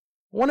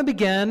I want to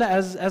begin,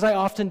 as I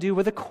often do,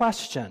 with a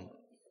question.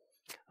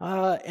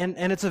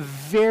 And it's a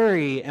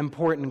very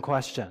important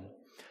question.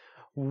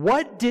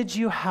 What did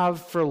you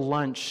have for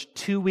lunch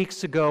 2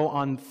 weeks ago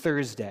on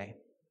Thursday?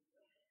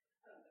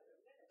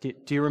 Do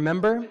you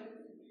remember?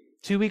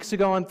 2 weeks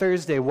ago on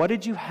Thursday, what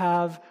did you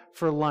have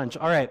for lunch?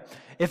 All right,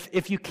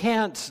 if you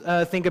can't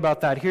think about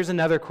that, here's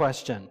another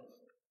question.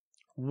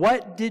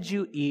 What did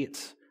you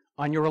eat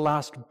on your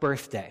last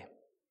birthday?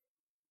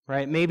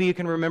 Right, maybe you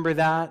can remember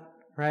that,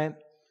 right?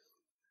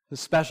 The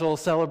special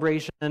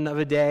celebration of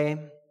a day.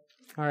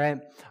 All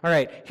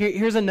right.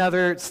 Here's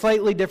another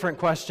slightly different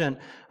question.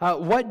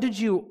 What did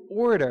you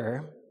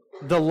order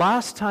the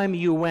last time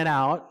you went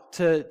out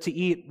to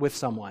eat with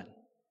someone?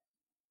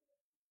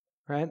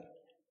 Right?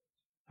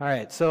 All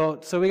right, so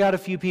we got a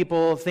few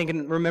people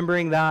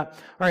remembering that.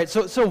 All right,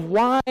 so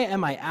why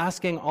am I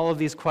asking all of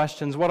these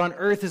questions? What on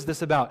earth is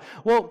this about?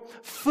 Well,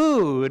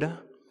 food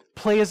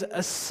plays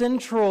a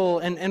central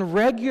and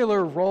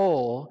regular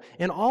role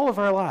in all of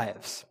our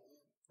lives,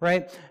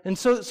 right? And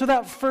so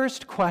that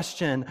first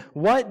question,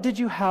 what did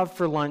you have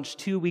for lunch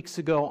 2 weeks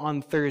ago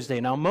on Thursday?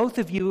 Now, most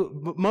of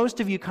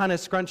you kind of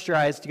scrunched your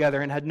eyes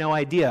together and had no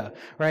idea,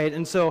 right?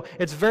 And so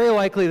it's very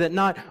likely that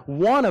not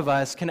one of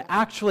us can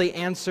actually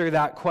answer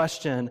that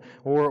question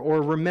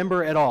or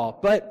remember it all.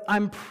 But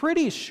I'm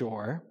pretty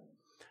sure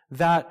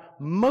that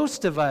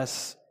most of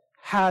us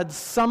had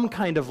some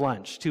kind of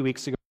lunch 2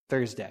 weeks ago on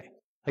Thursday.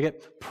 Like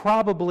it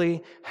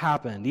probably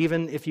happened,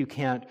 even if you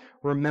can't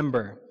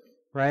remember,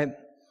 right?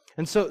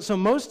 And so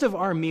most of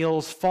our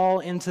meals fall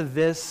into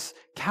this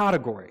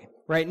category,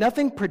 right?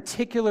 Nothing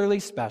particularly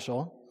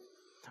special,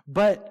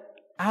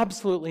 but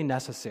absolutely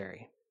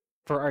necessary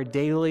for our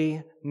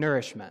daily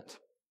nourishment,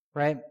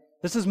 right?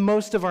 This is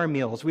most of our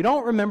meals. We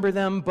don't remember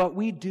them, but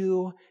we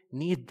do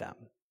need them,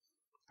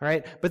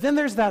 right? But then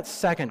there's that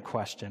second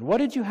question. What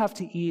did you have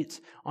to eat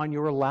on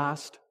your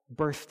last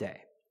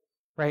birthday?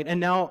 Right?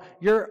 And now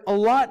you're a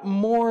lot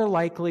more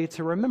likely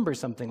to remember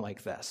something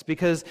like this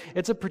because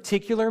it's a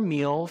particular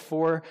meal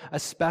for a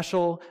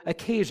special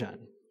occasion,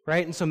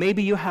 right? And so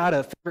maybe you had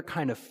a favorite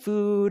kind of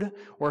food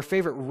or a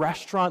favorite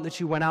restaurant that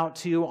you went out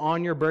to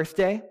on your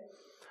birthday.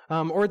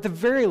 Or at the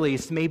very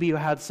least, maybe you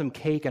had some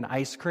cake and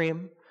ice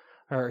cream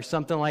or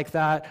something like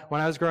that.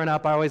 When I was growing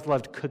up, I always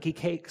loved cookie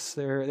cakes.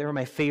 They were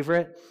my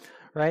favorite,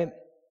 right?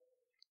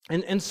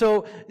 And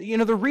so,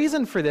 the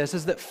reason for this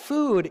is that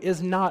food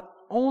is not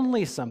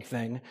only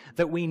something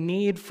that we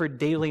need for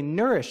daily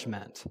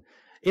nourishment,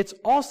 it's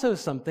also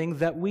something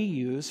that we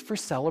use for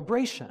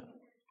celebration,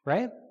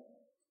 right?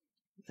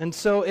 And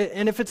so,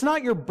 and if it's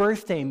not your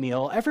birthday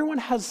meal, everyone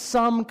has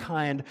some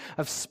kind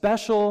of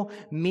special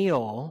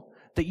meal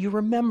that you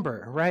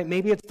remember, right?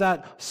 Maybe it's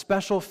that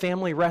special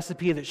family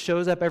recipe that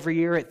shows up every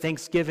year at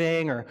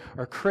Thanksgiving or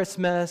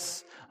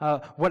Christmas,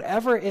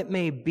 whatever it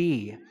may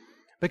be,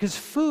 because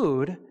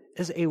food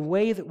is a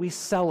way that we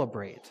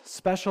celebrate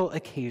special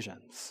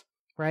occasions.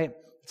 Right?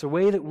 It's a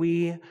way that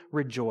we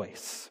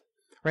rejoice,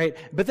 right?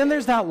 But then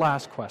there's that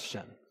last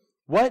question.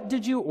 What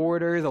did you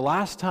order the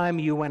last time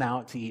you went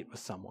out to eat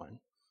with someone,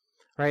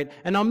 right?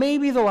 And now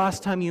maybe the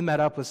last time you met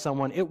up with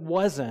someone, it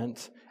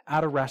wasn't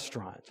at a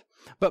restaurant.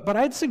 But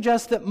I'd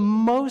suggest that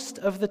most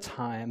of the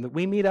time that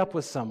we meet up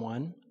with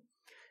someone,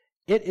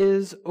 it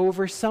is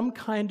over some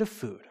kind of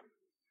food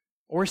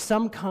or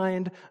some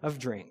kind of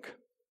drink.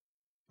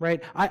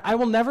 Right? I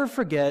will never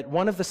forget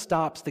one of the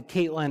stops that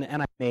Caitlin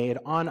and I made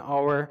on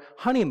our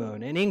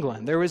honeymoon in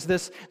England. There was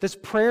this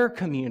prayer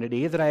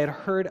community that I had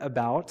heard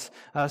about,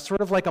 sort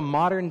of like a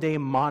modern-day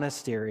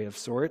monastery of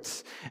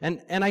sorts.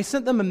 And I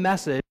sent them a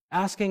message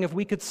asking if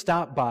we could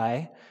stop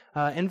by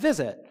and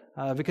visit,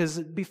 because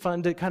it'd be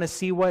fun to kind of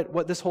see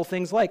what this whole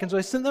thing's like. And so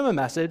I sent them a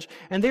message,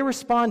 and they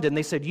responded, and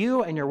they said,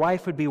 you and your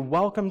wife would be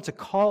welcome to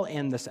call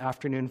in this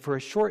afternoon for a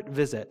short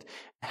visit.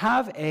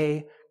 Have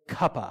a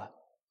cuppa.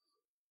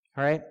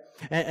 All right?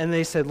 And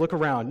they said, look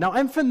around. Now,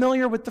 I'm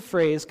familiar with the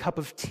phrase cup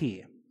of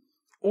tea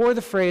or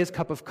the phrase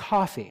cup of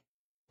coffee.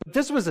 But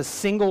this was a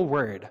single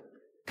word,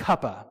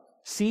 cuppa,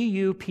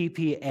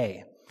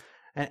 C-U-P-P-A.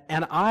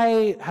 And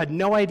I had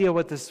no idea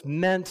what this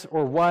meant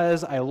or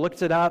was. I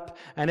looked it up,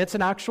 and it's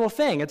an actual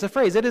thing. It's a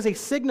phrase. It is a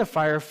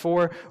signifier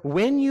for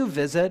when you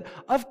visit,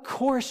 of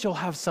course you'll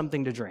have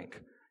something to drink.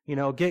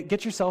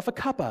 Get yourself a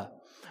cuppa.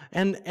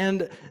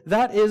 And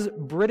that is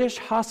British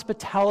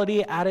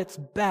hospitality at its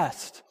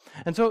best.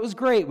 And so it was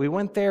great. We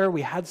went there,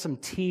 we had some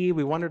tea,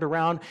 we wandered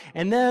around,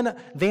 and then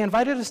they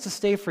invited us to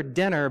stay for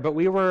dinner, but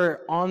we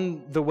were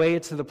on the way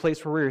to the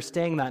place where we were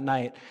staying that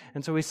night.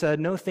 And so we said,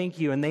 no, thank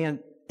you. And they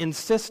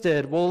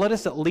insisted, well, let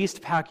us at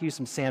least pack you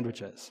some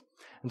sandwiches.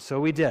 And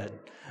so we did.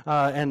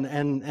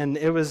 And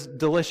it was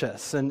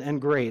delicious and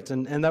great,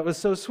 and that was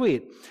so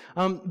sweet.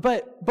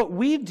 But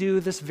we do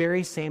this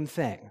very same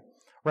thing,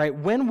 right?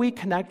 When we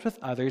connect with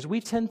others,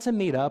 we tend to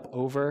meet up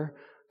over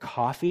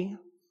coffee,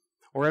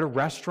 or at a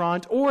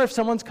restaurant, or if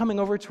someone's coming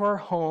over to our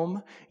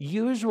home,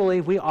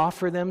 usually we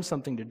offer them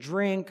something to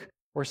drink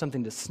or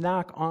something to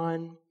snack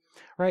on,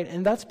 right?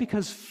 And that's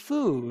because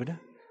food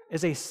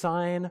is a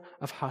sign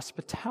of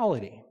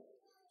hospitality,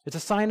 It's a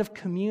sign of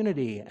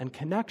community and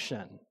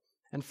connection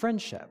and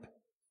friendship.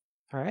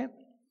 All right?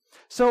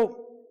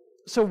 So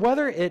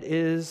whether it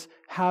is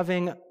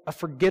having a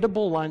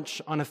forgettable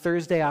lunch on a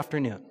Thursday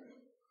afternoon,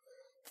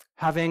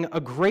 having a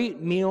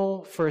great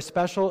meal for a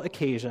special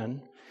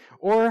occasion,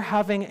 or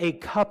having a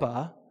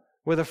cuppa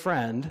with a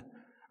friend,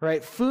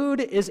 right?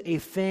 Food is a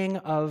thing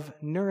of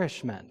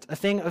nourishment, a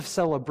thing of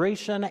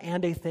celebration,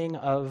 and a thing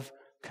of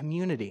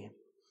community.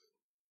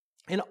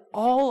 And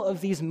all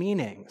of these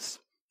meanings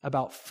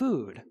about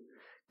food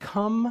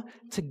come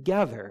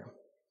together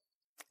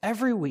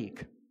every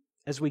week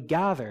as we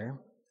gather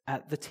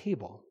at the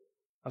table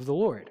of the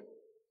Lord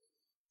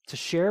to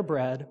share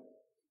bread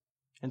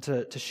and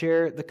to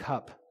share the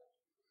cup.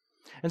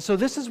 And so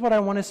this is what I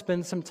want to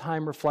spend some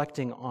time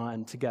reflecting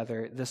on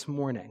together this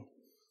morning.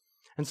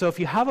 And so if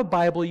you have a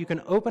Bible, you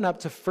can open up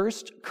to 1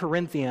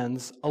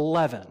 Corinthians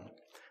 11.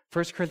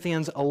 1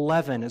 Corinthians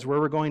 11 is where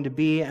we're going to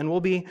be, and we'll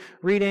be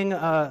reading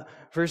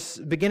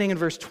beginning in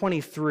verse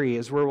 23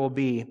 is where we'll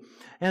be.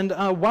 And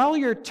while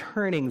you're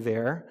turning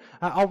there,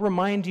 I'll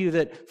remind you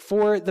that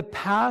for the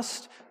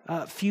past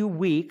few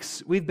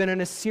weeks, we've been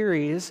in a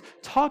series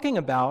talking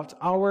about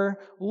our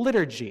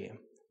liturgy,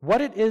 what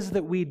it is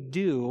that we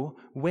do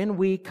when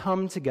we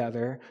come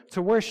together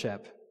to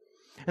worship.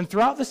 And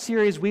throughout the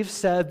series, we've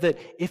said that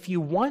if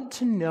you want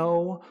to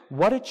know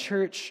what a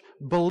church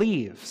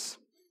believes,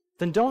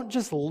 then don't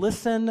just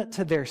listen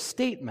to their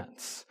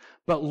statements,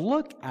 but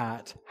look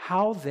at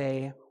how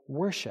they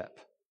worship.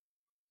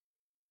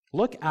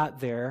 Look at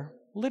their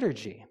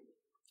liturgy,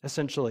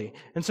 essentially.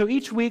 And so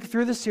each week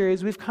through the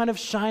series, we've kind of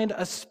shined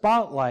a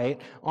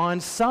spotlight on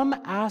some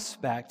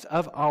aspect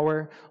of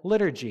our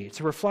liturgy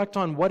to reflect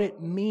on what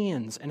it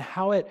means and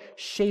how it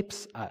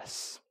shapes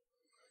us.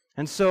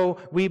 And so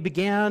we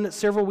began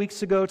several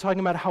weeks ago talking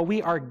about how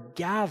we are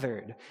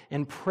gathered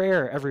in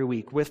prayer every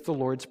week with the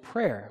Lord's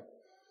Prayer.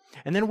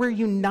 And then we're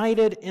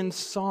united in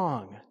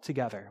song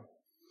together.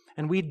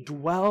 And we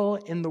dwell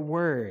in the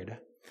Word.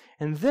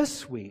 And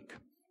this week,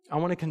 I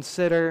want to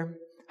consider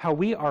how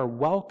we are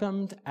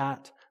welcomed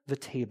at the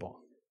table.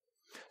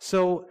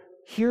 So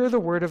hear the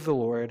word of the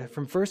Lord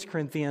from 1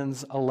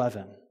 Corinthians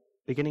 11,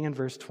 beginning in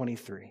verse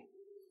 23.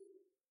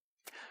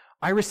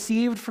 I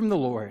received from the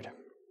Lord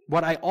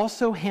what I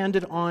also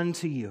handed on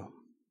to you,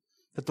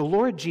 that the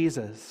Lord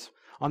Jesus,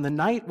 on the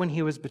night when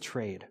he was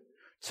betrayed,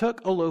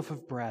 took a loaf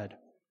of bread,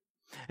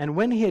 and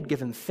when he had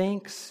given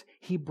thanks,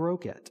 he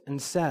broke it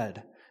and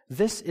said,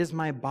 "This is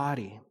my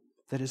body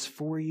that is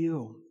for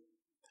you.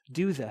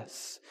 Do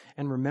this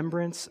in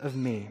remembrance of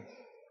me."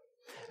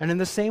 And in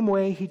the same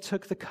way, he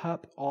took the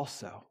cup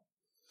also.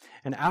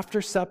 And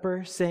after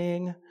supper,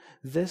 saying,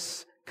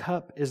 "This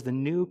cup is the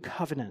new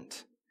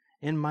covenant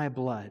in my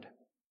blood.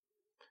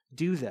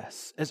 Do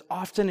this as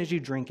often as you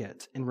drink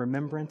it in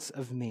remembrance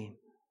of me.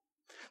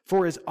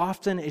 For as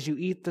often as you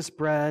eat this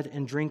bread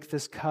and drink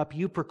this cup,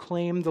 you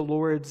proclaim the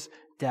Lord's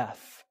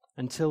death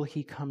until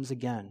he comes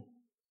again.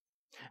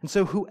 And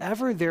so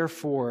whoever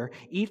therefore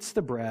eats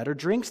the bread or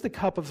drinks the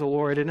cup of the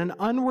Lord in an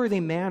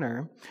unworthy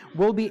manner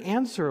will be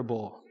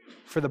answerable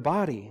for the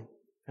body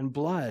and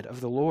blood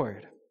of the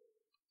Lord.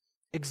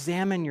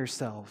 Examine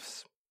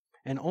yourselves,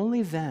 and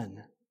only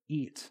then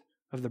eat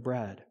of the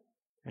bread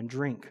and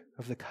drink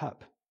of the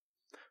cup.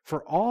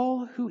 For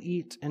all who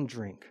eat and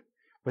drink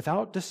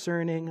without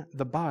discerning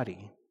the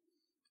body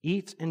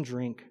eat and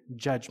drink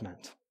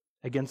judgment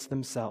against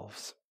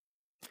themselves.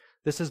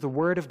 This is the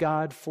word of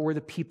God for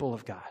the people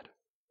of God.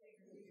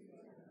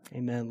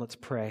 Amen. Let's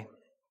pray.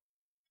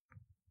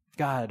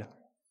 God,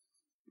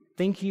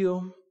 thank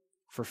you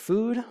for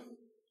food,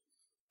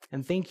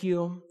 and thank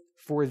you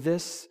for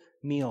this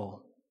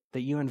meal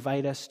that you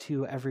invite us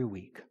to every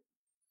week,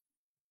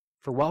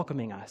 for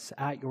welcoming us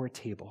at your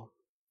table.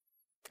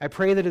 I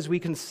pray that as we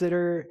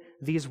consider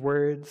these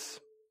words,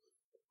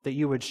 that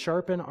you would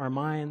sharpen our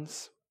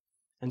minds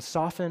and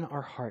soften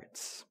our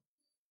hearts,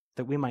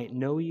 that we might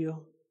know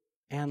you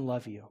and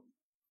love you.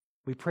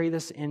 We pray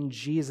this in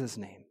Jesus'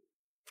 name.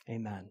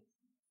 Amen.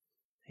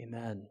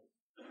 Amen.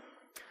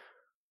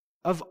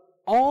 Of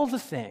all the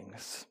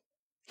things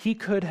he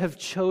could have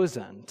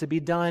chosen to be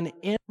done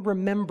in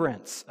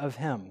remembrance of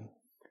him,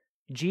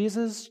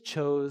 Jesus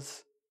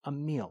chose a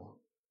meal.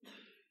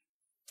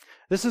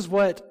 This is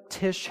what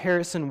Tish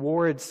Harrison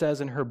Ward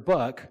says in her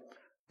book,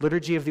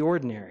 Liturgy of the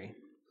Ordinary.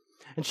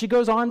 And she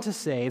goes on to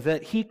say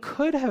that he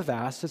could have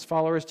asked his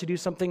followers to do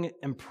something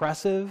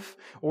impressive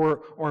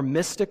or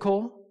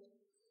mystical,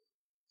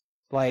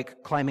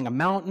 like climbing a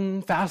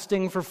mountain,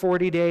 fasting for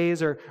 40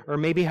 days, or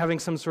maybe having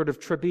some sort of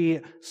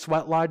trippy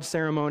sweat lodge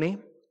ceremony.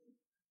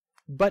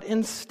 But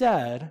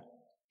instead,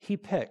 he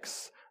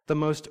picks the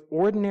most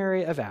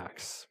ordinary of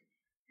acts,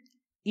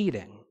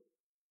 eating,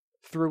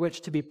 through which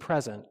to be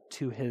present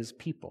to his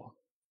people.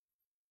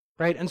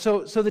 Right? And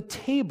so the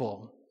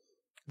table,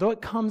 though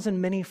it comes in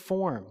many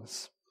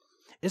forms,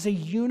 is a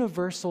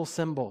universal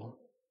symbol.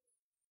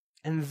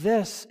 And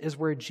this is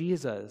where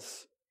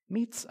Jesus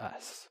meets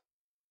us.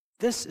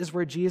 This is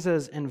where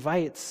Jesus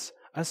invites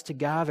us to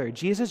gather.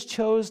 Jesus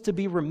chose to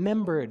be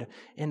remembered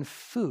in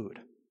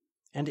food,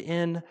 and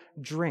in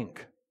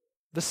drink,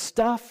 the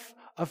stuff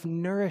of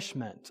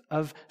nourishment,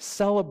 of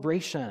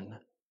celebration,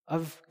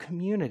 of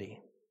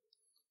community.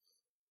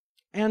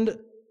 And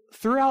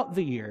throughout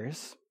the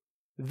years,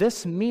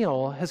 this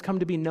meal has come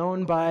to be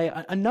known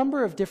by a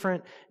number of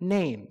different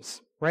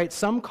names, right?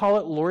 Some call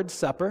it Lord's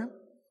Supper,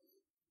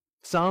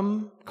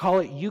 some call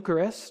it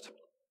Eucharist,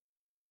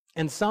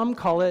 and some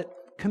call it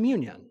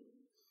communion.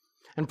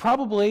 And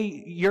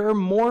probably you're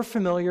more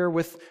familiar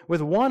with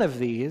one of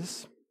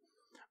these,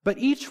 but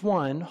each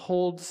one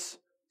holds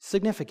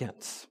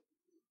significance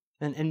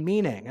and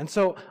meaning. And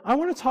so I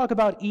want to talk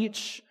about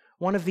each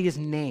one of these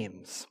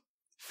names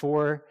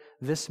for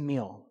this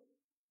meal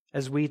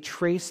as we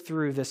trace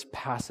through this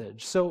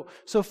passage. So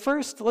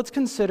first, let's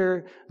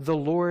consider the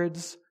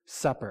Lord's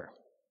Supper.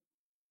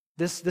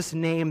 This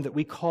name that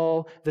we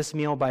call this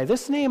meal by.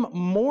 This name,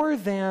 more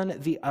than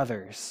the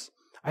others,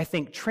 I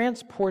think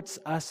transports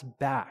us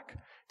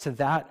back to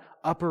that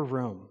upper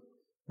room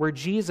where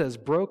Jesus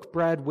broke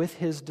bread with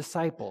his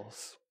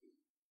disciples.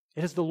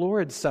 It is the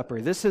Lord's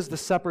Supper. This is the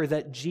supper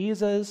that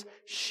Jesus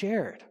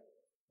shared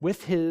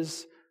with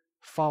his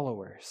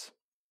followers.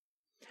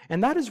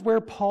 And that is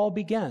where Paul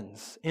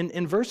begins.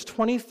 In verse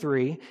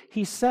 23,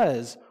 he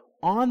says,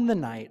 on the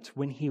night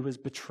when he was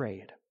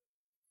betrayed.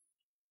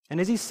 And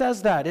as he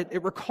says that,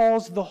 it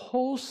recalls the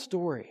whole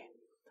story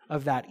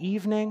of that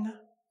evening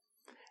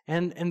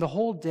and the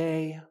whole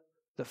day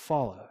that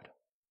followed.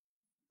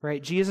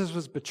 Right? Jesus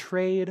was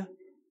betrayed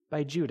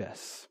by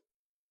Judas.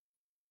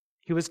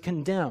 He was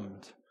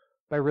condemned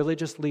by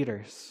religious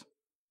leaders.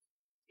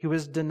 He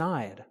was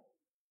denied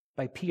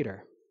by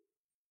Peter.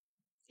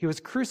 He was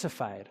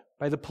crucified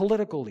by the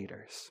political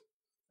leaders,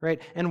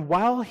 right? And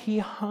while he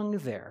hung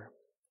there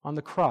on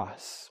the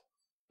cross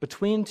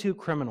between two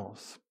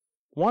criminals,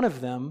 one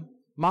of them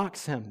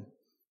mocks him.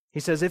 He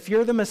says, if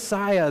you're the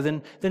Messiah,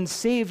 then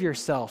save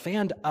yourself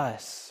and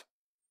us.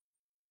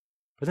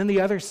 But then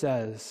the other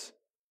says,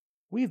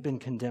 we've been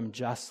condemned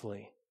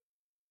justly.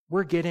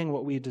 We're getting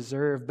what we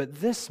deserve,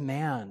 but this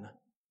man,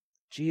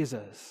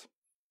 Jesus,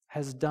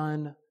 has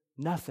done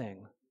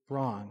nothing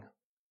wrong.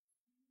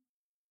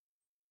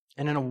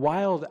 And in a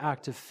wild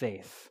act of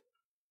faith,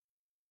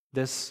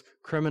 this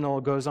criminal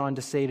goes on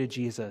to say to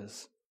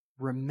Jesus,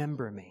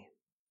 remember me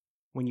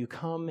when you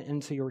come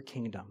into your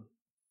kingdom.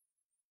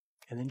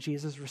 And then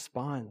Jesus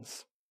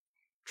responds,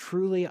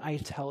 truly I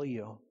tell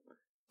you,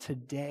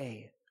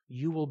 today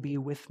you will be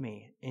with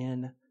me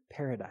in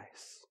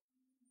paradise.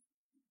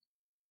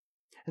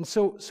 And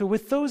so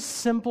with those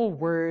simple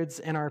words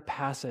in our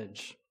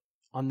passage,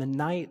 on the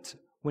night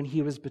when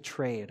he was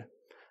betrayed,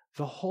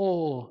 the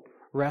whole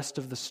rest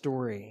of the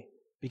story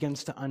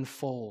begins to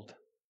unfold.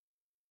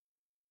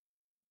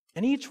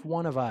 And each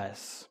one of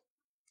us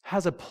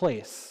has a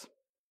place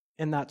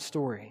in that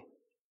story.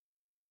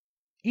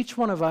 Each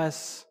one of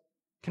us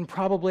can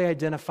probably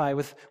identify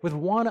with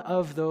one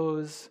of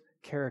those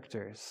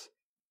characters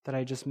that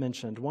I just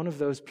mentioned, one of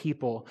those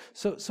people.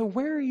 So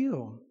where are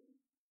you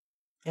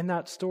in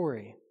that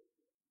story?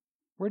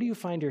 Where do you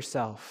find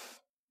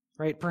yourself?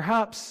 Right?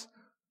 Perhaps,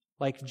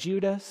 like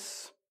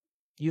Judas,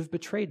 you've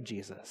betrayed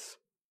Jesus.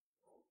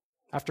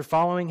 After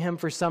following him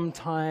for some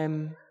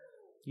time,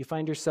 you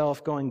find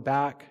yourself going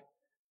back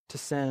to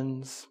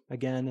sins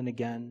again and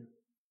again.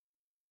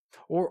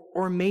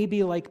 Or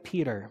maybe like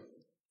Peter,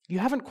 you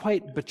haven't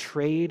quite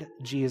betrayed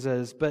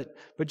Jesus, but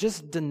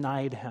just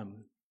denied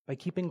him by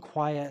keeping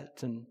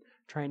quiet and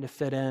trying to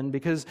fit in.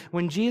 Because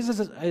when Jesus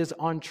is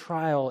on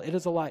trial, it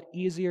is a lot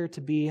easier to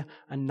be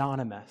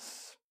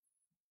anonymous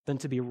than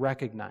to be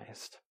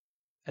recognized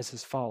as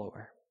his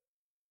follower.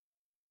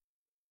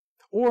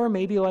 Or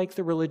maybe like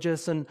the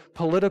religious and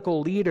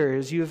political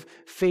leaders, you've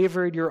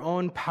favored your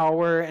own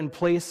power and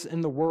place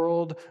in the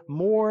world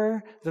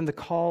more than the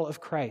call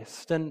of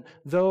Christ. And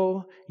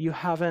though you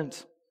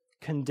haven't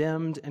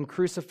condemned and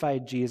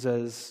crucified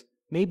Jesus,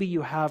 maybe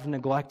you have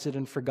neglected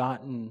and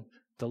forgotten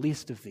the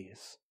least of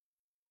these.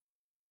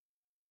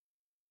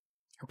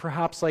 Or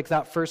perhaps like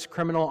that first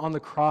criminal on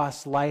the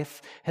cross,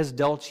 life has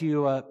dealt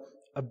you a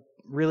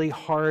really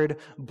hard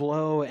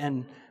blow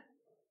and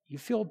you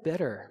feel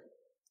bitter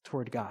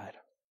toward God.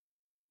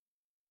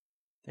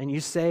 And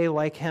you say,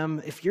 like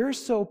him, if you're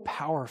so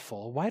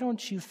powerful, why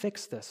don't you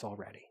fix this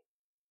already?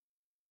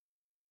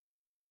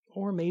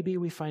 Or maybe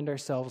we find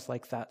ourselves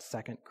like that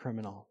second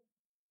criminal,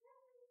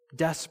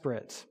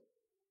 desperate,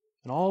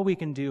 and all we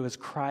can do is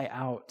cry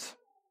out,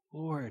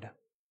 Lord,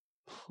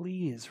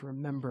 please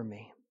remember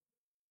me.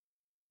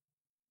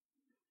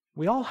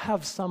 We all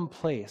have some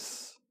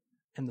place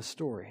in the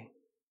story.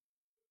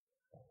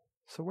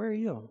 So where are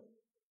you?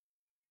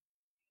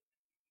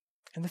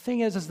 And the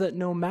thing is that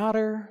no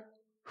matter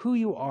who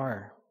you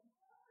are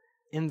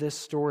in this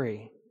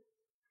story,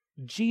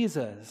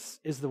 Jesus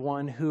is the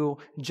one who,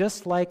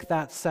 just like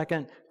that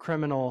second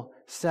criminal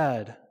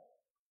said,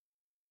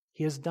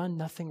 he has done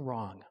nothing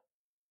wrong.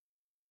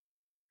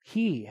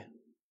 He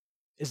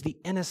is the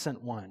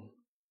innocent one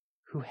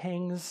who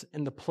hangs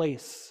in the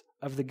place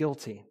of the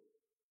guilty.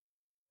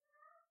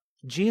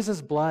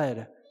 Jesus'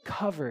 blood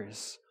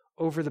covers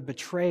over the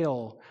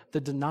betrayal,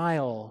 the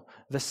denial,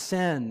 the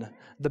sin,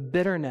 the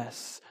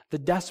bitterness, the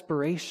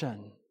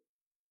desperation.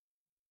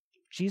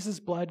 Jesus'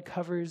 blood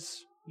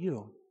covers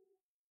you.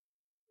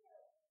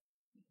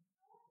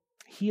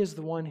 He is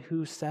the one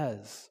who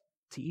says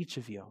to each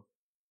of you,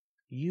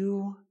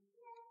 you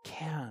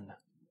can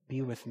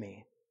be with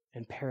me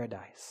in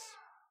paradise.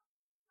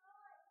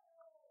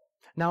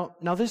 Now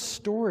this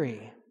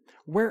story,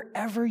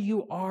 wherever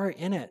you are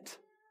in it,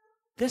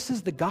 this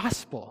is the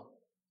gospel.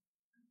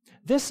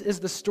 This is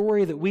the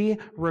story that we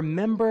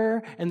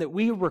remember and that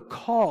we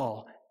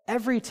recall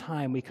every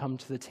time we come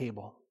to the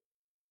table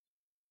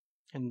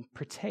and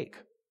partake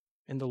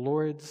in the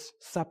Lord's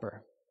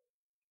Supper.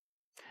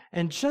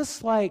 And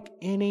just like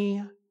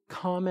any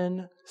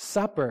common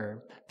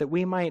supper that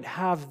we might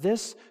have,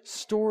 this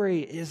story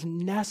is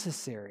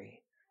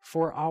necessary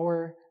for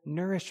our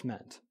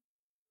nourishment.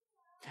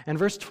 In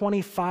verse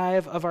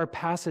 25 of our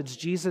passage,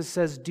 Jesus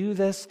says, "Do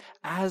this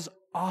as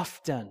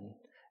often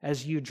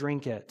as you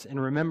drink it in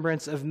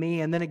remembrance of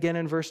me." And then again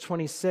in verse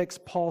 26,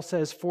 Paul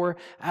says, "For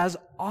as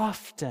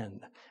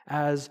often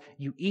as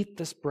you eat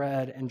this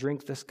bread and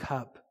drink this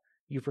cup,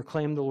 you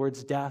proclaim the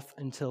Lord's death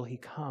until he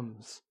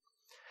comes."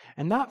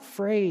 And that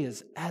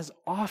phrase, "as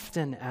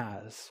often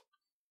as,"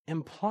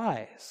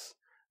 implies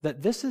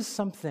that this is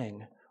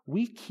something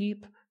we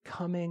keep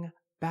coming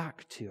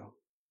back to.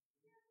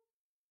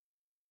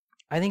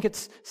 I think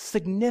it's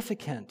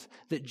significant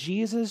that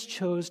Jesus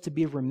chose to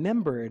be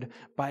remembered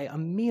by a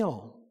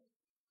meal,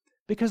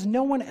 because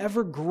no one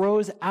ever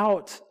grows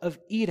out of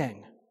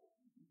eating.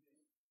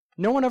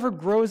 No one ever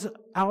grows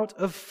out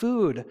of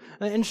food.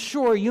 And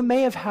sure, you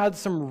may have had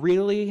some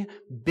really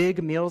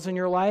big meals in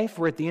your life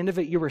where at the end of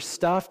it you were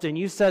stuffed and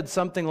you said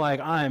something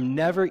like, "I'm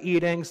never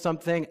eating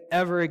something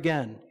ever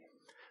again."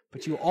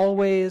 But you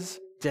always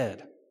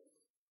did,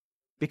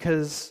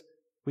 because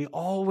we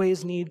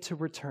always need to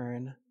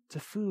return to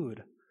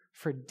food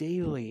for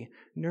daily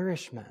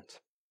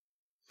nourishment.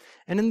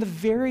 And in the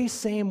very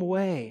same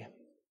way,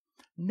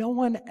 no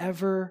one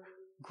ever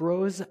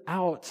grows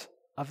out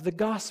of the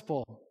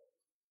gospel.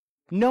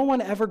 No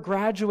one ever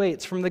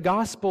graduates from the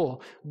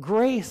gospel.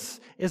 Grace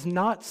is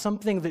not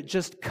something that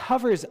just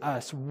covers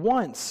us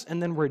once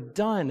and then we're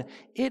done.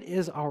 It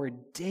is our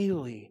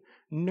daily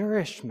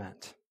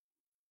nourishment.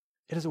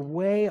 It is a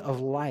way of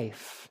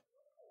life.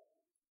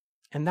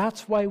 And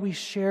that's why we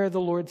share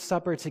the Lord's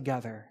Supper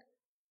together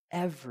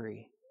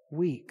every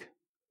week.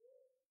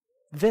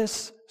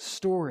 This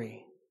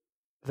story,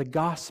 the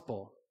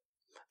gospel,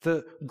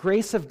 the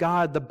grace of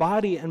God, the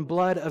body and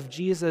blood of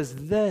Jesus,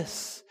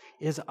 this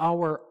is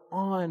our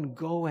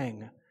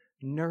ongoing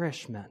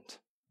nourishment.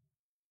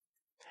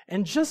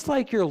 And just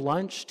like your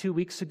lunch 2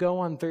 weeks ago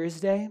on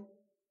Thursday,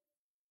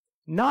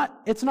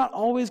 it's not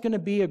always going to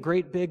be a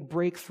great big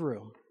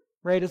breakthrough,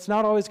 right? It's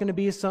not always going to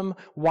be some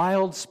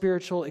wild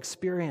spiritual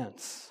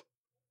experience,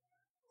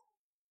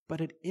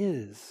 but it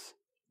is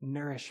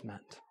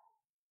nourishment.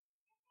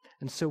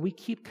 And so we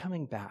keep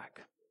coming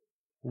back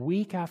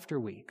week after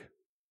week.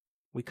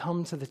 We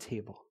come to the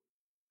table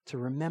to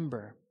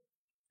remember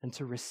and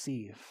to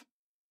receive.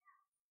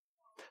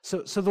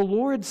 So the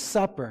Lord's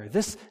Supper,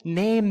 this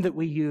name that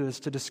we use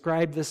to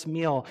describe this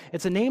meal,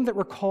 it's a name that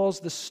recalls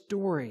the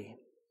story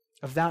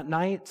of that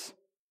night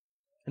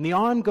and the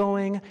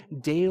ongoing,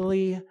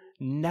 daily,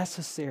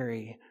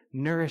 necessary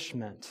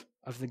nourishment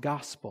of the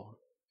gospel.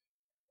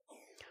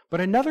 But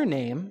another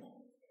name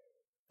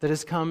that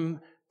has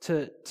come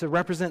to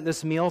represent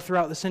this meal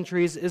throughout the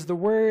centuries is the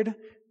word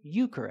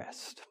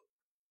Eucharist.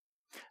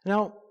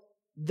 Now,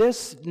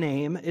 this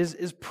name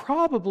is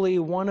probably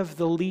one of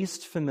the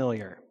least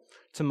familiar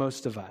to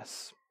most of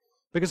us.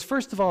 Because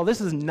first of all,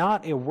 this is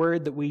not a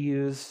word that we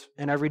use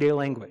in everyday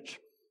language,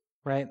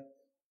 right?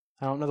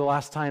 I don't know the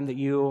last time that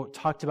you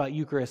talked about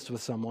Eucharist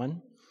with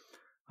someone.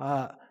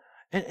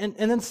 And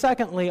then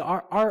secondly,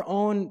 our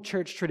own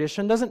church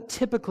tradition doesn't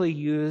typically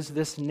use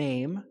this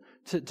name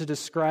to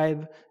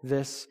describe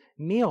this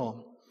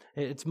meal.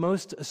 It's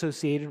most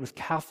associated with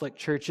Catholic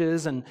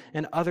churches and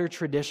other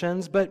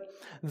traditions. But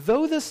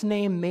though this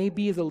name may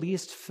be the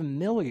least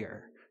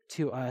familiar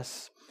to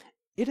us,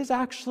 it is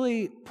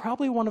actually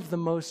probably one of the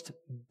most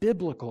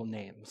biblical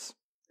names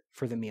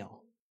for the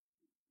meal.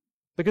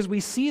 Because we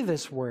see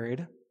this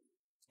word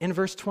in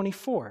verse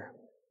 24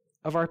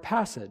 of our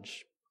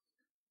passage.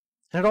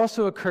 And it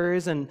also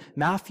occurs in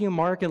Matthew,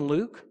 Mark, and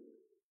Luke,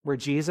 where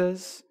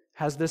Jesus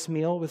has this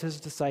meal with his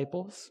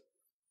disciples.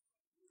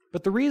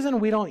 But the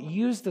reason we don't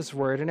use this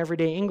word in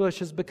everyday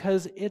English is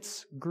because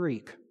it's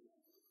Greek.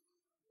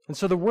 And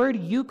so the word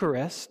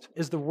Eucharist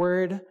is the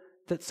word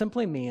that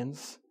simply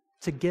means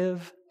to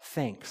give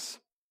thanks.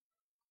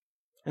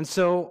 And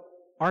so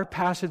our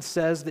passage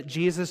says that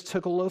Jesus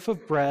took a loaf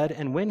of bread,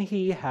 and when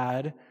he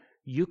had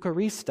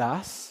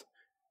Eucharistos,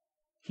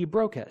 he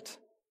broke it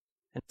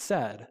and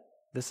said,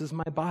 "This is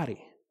my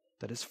body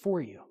that is for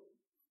you."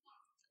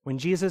 When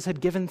Jesus had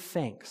given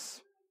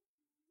thanks,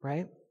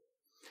 right?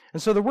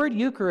 And so the word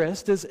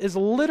Eucharist is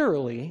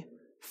literally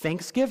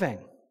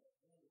thanksgiving.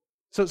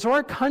 So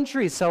our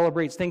country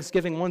celebrates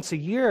Thanksgiving once a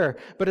year,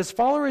 but as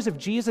followers of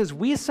Jesus,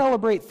 we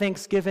celebrate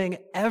Thanksgiving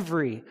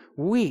every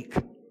week,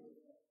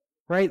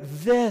 right?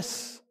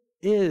 This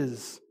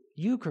is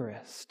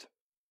Eucharist.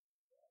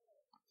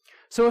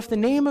 So if the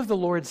name of the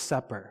Lord's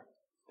Supper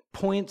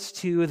points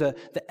to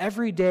the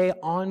everyday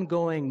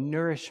ongoing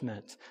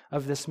nourishment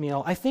of this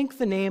meal, I think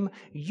the name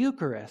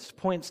Eucharist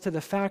points to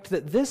the fact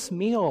that this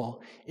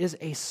meal is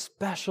a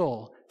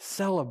special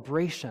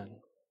celebration.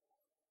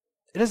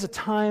 It is a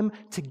time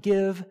to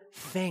give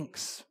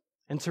thanks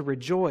and to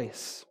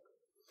rejoice.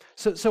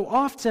 So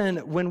often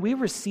when we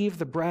receive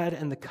the bread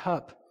and the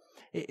cup,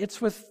 it's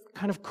with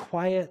kind of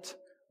quiet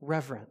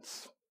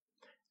reverence.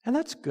 And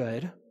that's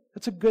good.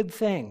 That's a good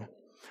thing.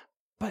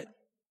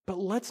 But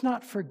let's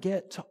not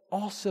forget to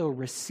also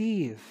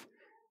receive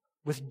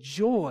with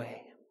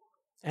joy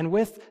and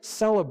with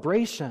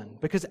celebration,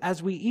 because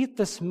as we eat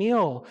this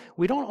meal,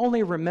 we don't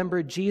only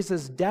remember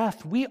Jesus'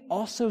 death, we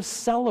also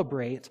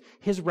celebrate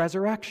his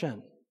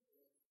resurrection.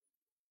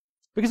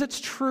 Because it's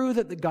true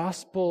that the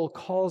gospel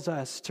calls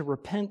us to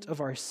repent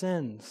of our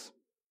sins,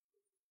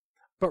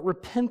 but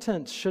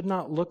repentance should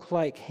not look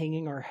like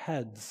hanging our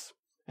heads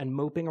and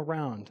moping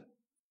around.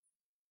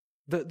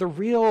 The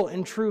real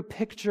and true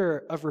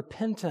picture of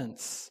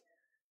repentance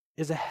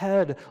is a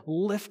head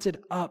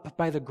lifted up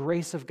by the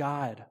grace of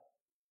God,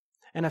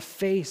 and a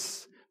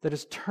face that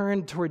is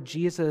turned toward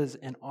Jesus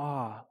in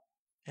awe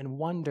and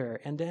wonder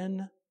and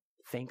in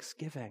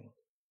thanksgiving.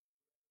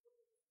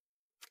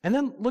 And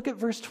then look at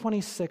verse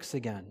 26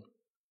 again.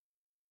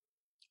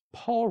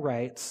 Paul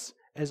writes,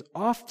 "As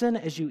often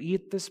as you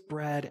eat this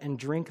bread and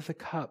drink the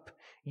cup,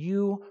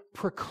 you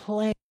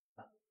proclaim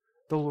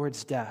the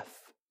Lord's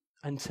death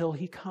until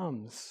he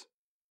comes."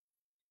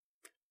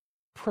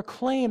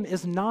 Proclaim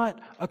is not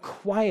a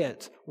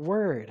quiet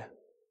word.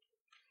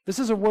 This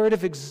is a word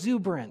of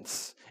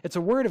exuberance. It's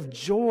a word of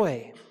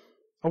joy,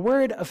 a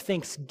word of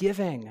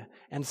thanksgiving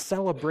and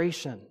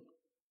celebration.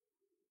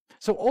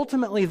 So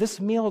ultimately, this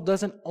meal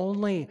doesn't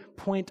only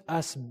point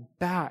us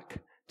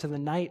back to the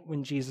night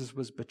when Jesus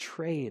was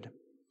betrayed,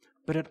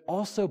 but it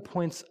also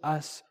points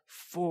us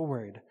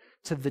forward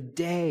to the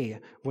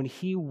day when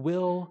he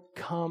will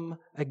come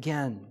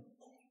again.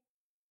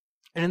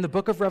 And in the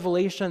book of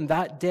Revelation,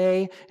 that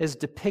day is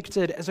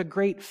depicted as a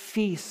great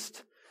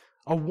feast,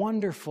 a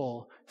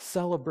wonderful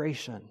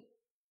celebration.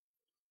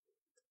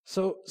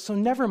 So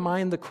never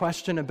mind the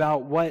question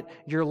about what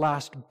your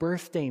last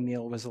birthday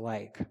meal was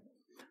like.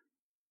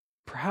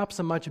 Perhaps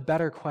a much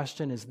better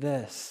question is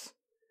this: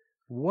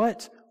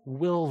 what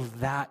will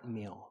that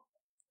meal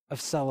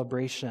of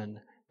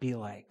celebration be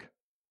like?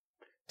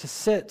 To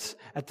sit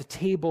at the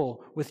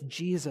table with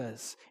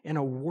Jesus in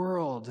a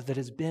world that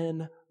has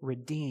been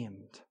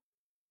redeemed.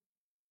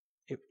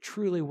 It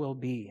truly will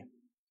be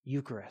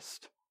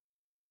Eucharist,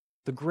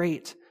 the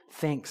great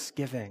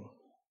thanksgiving.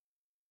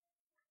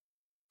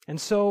 And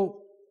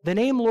so the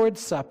name Lord's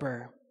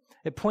Supper,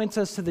 it points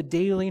us to the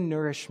daily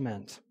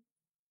nourishment.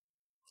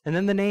 And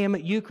then the name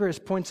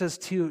Eucharist points us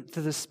to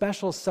the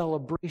special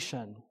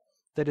celebration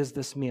that is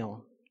this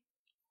meal.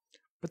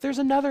 But there's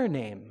another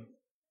name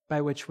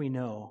by which we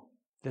know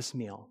this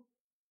meal.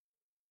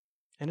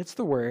 And it's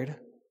the word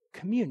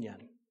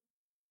communion.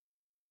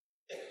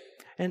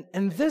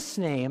 And this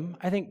name,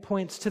 I think,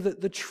 points to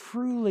the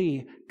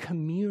truly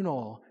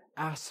communal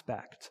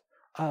aspect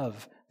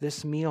of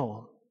this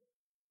meal.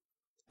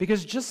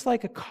 Because just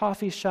like a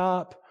coffee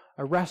shop,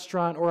 a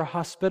restaurant, or a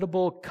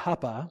hospitable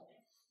cuppa,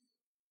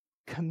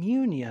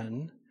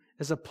 communion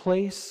is a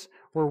place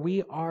where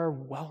we are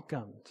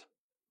welcomed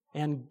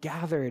and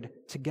gathered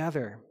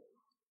together.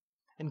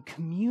 And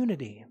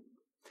community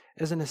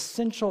is an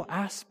essential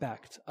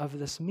aspect of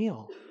this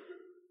meal.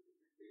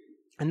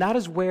 And that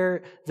is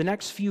where the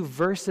next few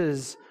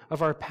verses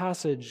of our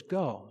passage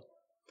go.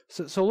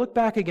 So look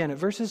back again at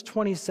verses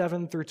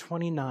 27 through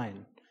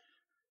 29.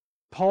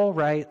 Paul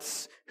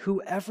writes,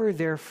 "Whoever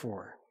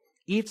therefore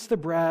eats the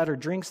bread or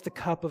drinks the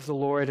cup of the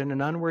Lord in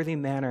an unworthy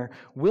manner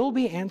will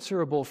be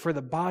answerable for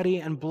the body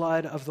and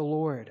blood of the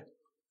Lord.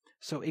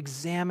 So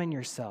examine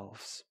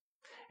yourselves,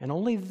 and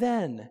only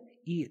then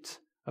eat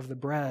of the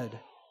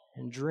bread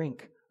and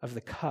drink of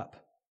the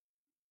cup.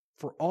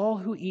 For all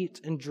who eat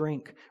and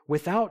drink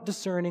without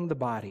discerning the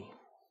body,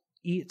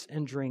 eat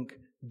and drink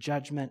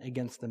judgment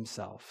against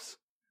themselves."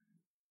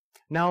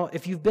 Now,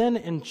 if you've been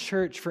in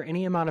church for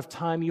any amount of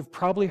time, you've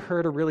probably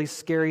heard a really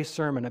scary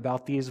sermon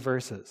about these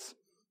verses,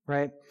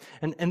 right?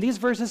 And these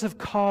verses have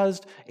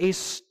caused a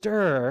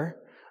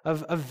stir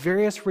of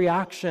various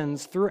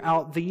reactions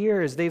throughout the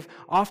years. They've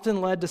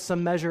often led to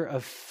some measure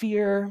of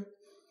fear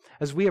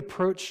as we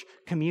approach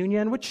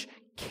communion, which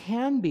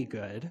can be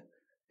good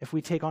if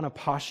we take on a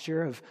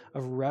posture of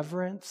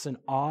reverence and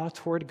awe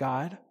toward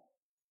God.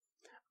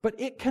 But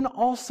it can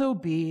also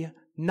be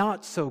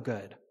not so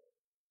good,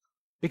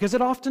 because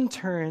it often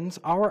turns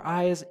our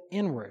eyes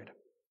inward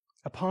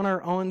upon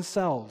our own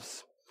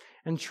selves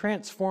and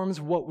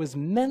transforms what was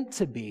meant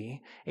to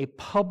be a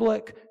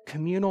public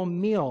communal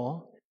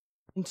meal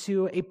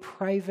into a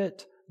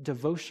private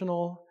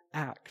devotional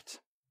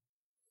act.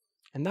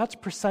 And that's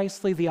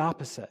precisely the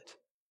opposite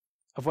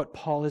of what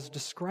Paul is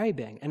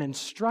describing and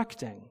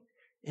instructing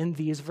in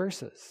these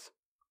verses.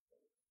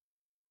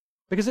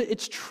 Because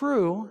it's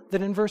true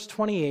that in verse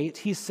 28,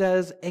 he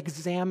says,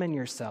 examine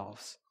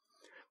yourselves.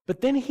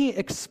 But then he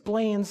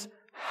explains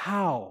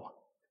how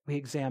we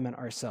examine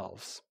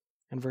ourselves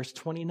in verse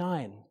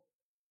 29.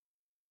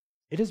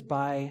 It is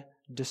by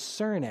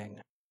discerning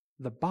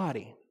the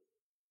body.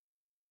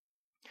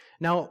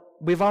 Now,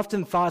 we've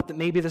often thought that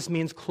maybe this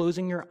means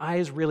closing your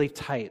eyes really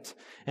tight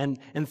and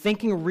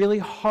thinking really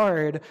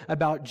hard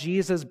about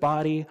Jesus'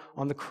 body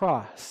on the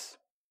cross.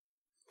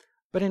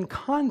 But in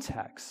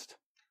context,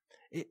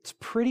 it's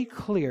pretty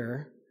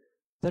clear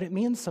that it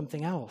means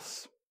something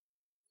else.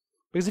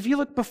 Because if you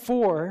look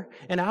before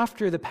and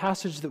after the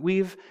passage that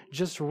we've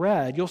just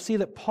read, you'll see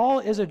that Paul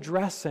is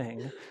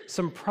addressing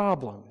some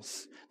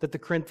problems that the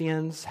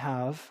Corinthians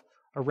have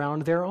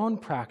around their own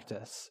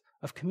practice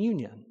of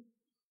communion.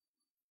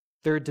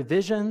 There are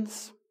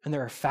divisions and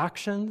there are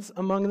factions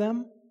among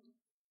them.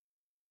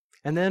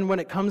 And then when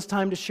it comes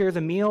time to share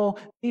the meal,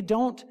 they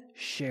don't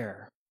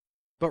share,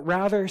 but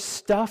rather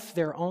stuff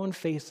their own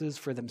faces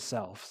for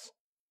themselves.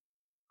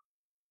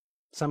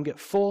 Some get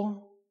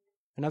full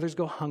and others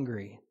go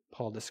hungry,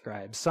 Paul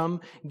describes.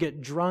 Some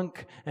get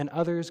drunk and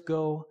others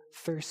go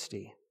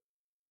thirsty.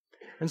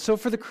 And so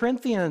for the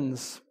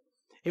Corinthians,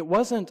 it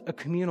wasn't a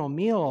communal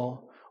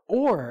meal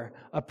or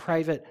a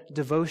private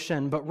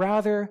devotion, but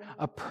rather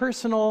a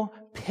personal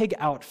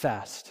pig-out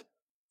fest.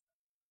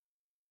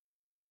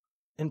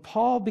 And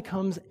Paul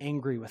becomes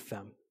angry with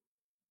them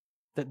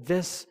that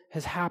this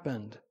has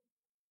happened.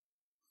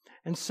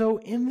 And so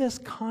in this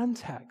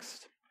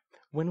context,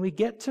 when we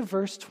get to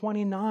verse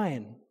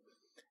 29,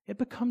 it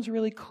becomes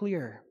really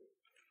clear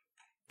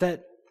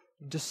that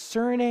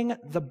discerning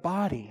the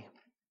body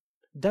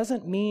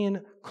doesn't mean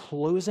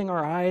closing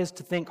our eyes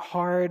to think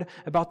hard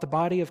about the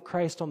body of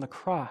Christ on the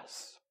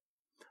cross,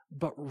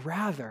 but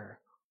rather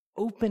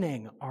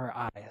opening our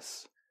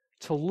eyes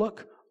to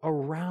look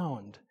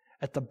around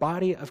at the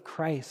body of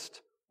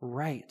Christ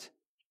right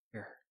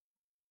here.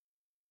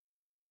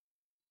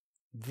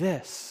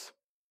 This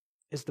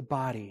is the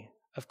body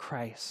of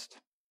Christ.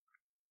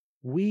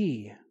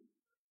 We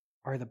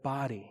are the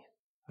body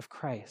of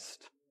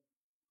Christ.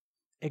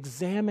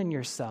 Examine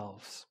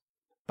yourselves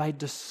by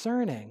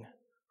discerning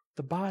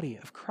the body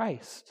of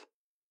Christ.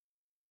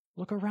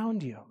 Look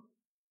around you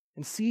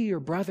and see your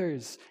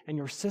brothers and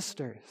your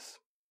sisters.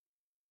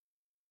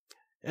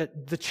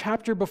 At the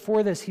chapter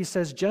before this, he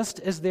says, just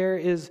as there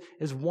is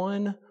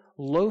one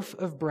loaf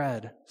of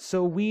bread,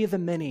 so we the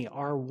many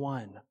are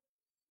one.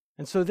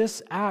 And so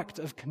this act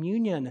of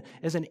communion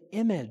is an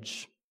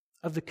image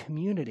of the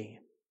community,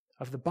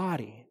 of the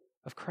body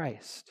of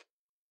Christ.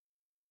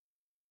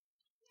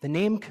 The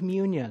name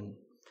communion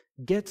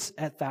gets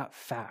at that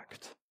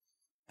fact,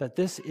 that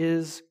this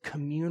is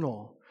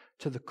communal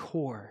to the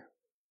core.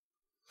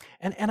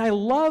 And I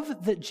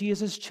love that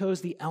Jesus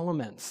chose the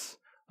elements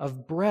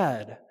of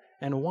bread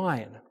and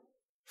wine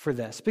for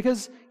this,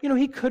 because,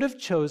 he could have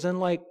chosen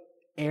like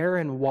air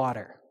and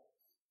water,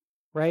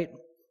 right?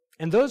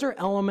 And those are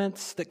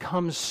elements that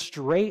come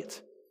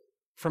straight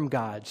from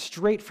God,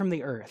 straight from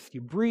the earth.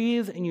 You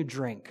breathe and you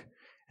drink,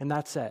 and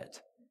that's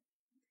it.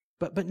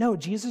 But no,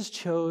 Jesus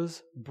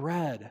chose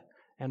bread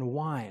and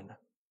wine.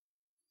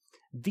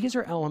 These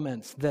are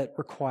elements that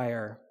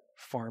require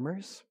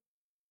farmers,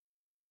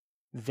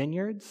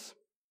 vineyards,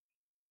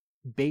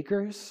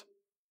 bakers,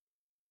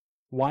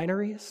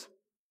 wineries,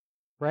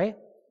 right?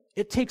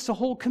 It takes a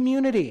whole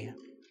community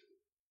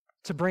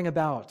to bring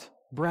about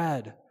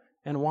bread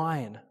and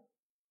wine.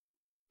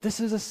 This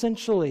is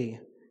essentially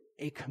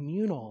a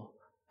communal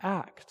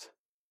act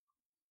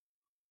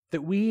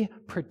that we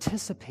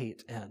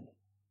participate in,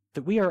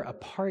 that we are a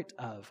part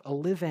of, a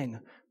living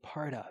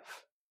part of.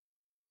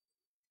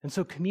 And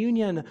so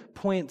communion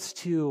points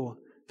to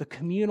the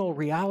communal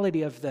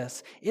reality of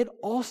this. It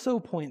also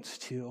points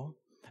to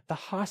the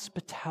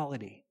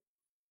hospitality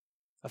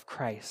of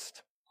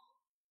Christ.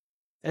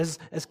 As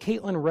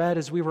Caitlin read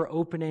as we were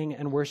opening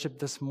and worship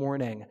this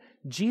morning,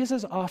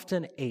 Jesus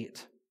often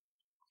ate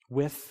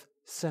with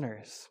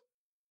sinners.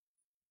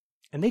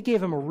 And they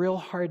gave him a real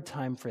hard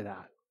time for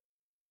that.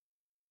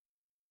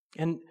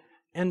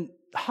 And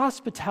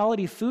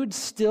hospitality, food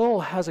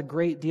still has a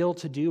great deal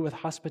to do with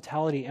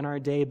hospitality in our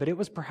day, but it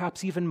was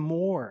perhaps even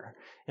more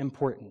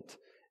important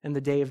in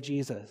the day of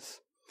Jesus.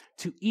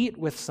 To eat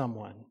with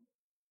someone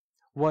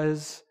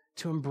was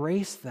to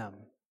embrace them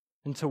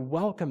and to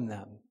welcome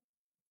them.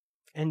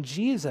 And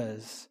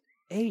Jesus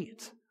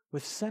ate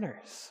with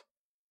sinners.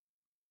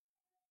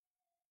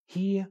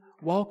 He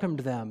welcomed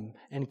them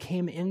and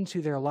came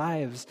into their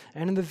lives,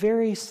 and in the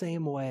very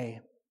same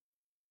way,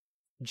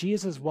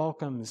 Jesus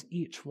welcomes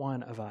each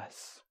one of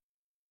us.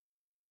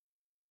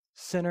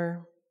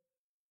 Sinner,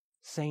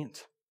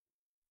 saint,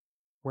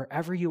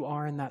 wherever you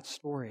are in that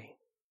story,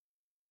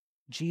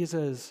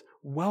 Jesus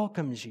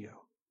welcomes you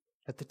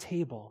at the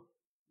table.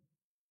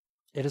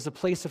 It is a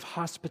place of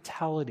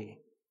hospitality.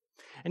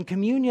 And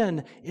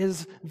communion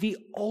is the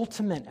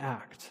ultimate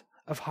act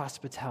of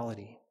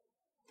hospitality.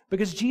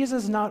 Because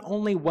Jesus not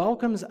only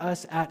welcomes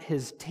us at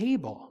his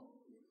table,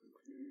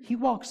 he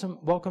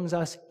welcomes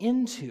us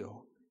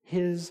into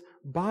his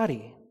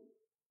body.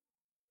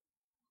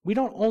 We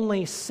don't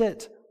only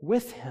sit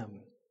with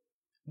him,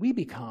 we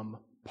become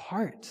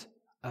part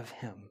of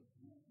him.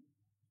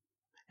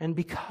 And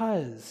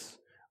because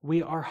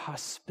we are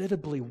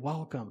hospitably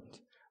welcomed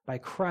by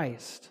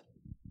Christ,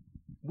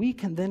 we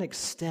can then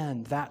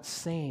extend that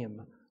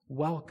same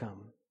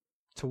welcome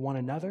to one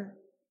another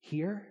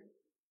here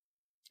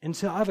and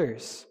to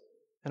others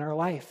in our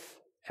life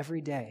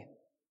every day.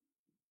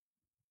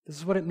 This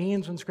is what it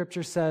means when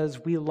Scripture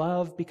says we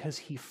love because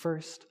he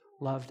first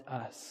loved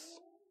us.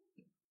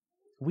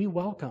 We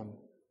welcome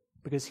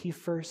because he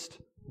first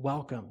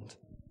welcomed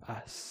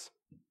us.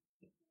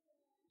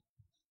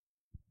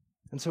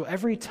 And so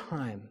every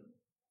time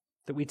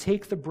that we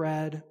take the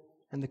bread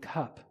and the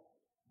cup,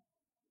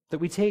 that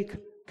we take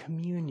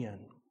communion,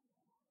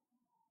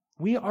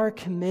 we are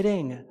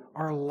committing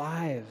our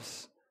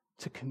lives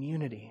to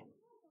community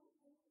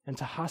and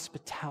to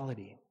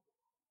hospitality.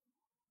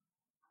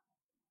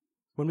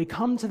 When we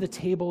come to the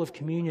table of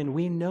communion,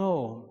 we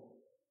know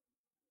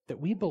that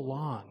we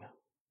belong.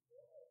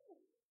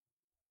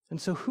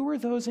 And so who are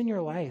those in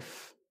your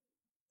life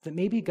that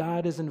maybe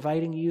God is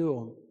inviting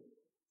you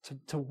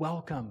to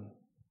welcome,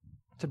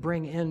 to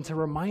bring in, to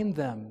remind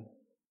them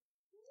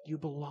you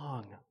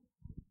belong,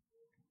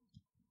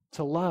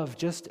 to love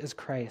just as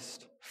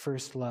Christ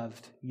first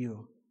loved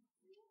you?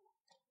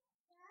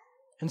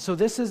 And so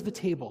this is the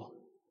table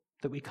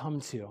that we come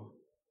to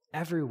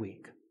every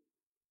week,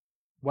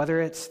 whether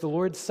it's the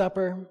Lord's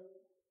Supper,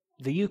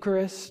 the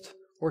Eucharist,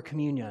 or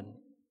communion.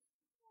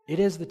 It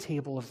is the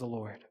table of the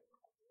Lord.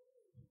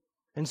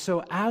 And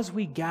so as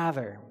we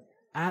gather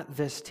at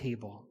this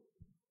table,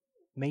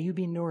 may you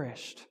be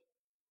nourished.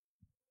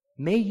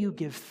 May you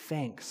give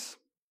thanks.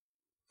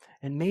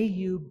 And may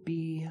you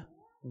be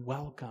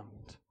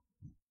welcomed.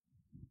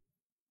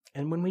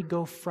 And when we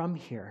go from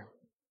here,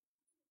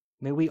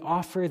 may we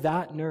offer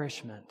that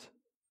nourishment,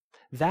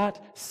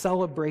 that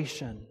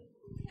celebration,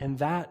 and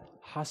that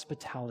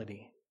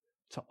hospitality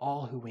to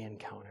all who we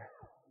encounter.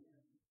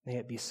 May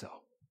it be so.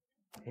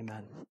 Amen.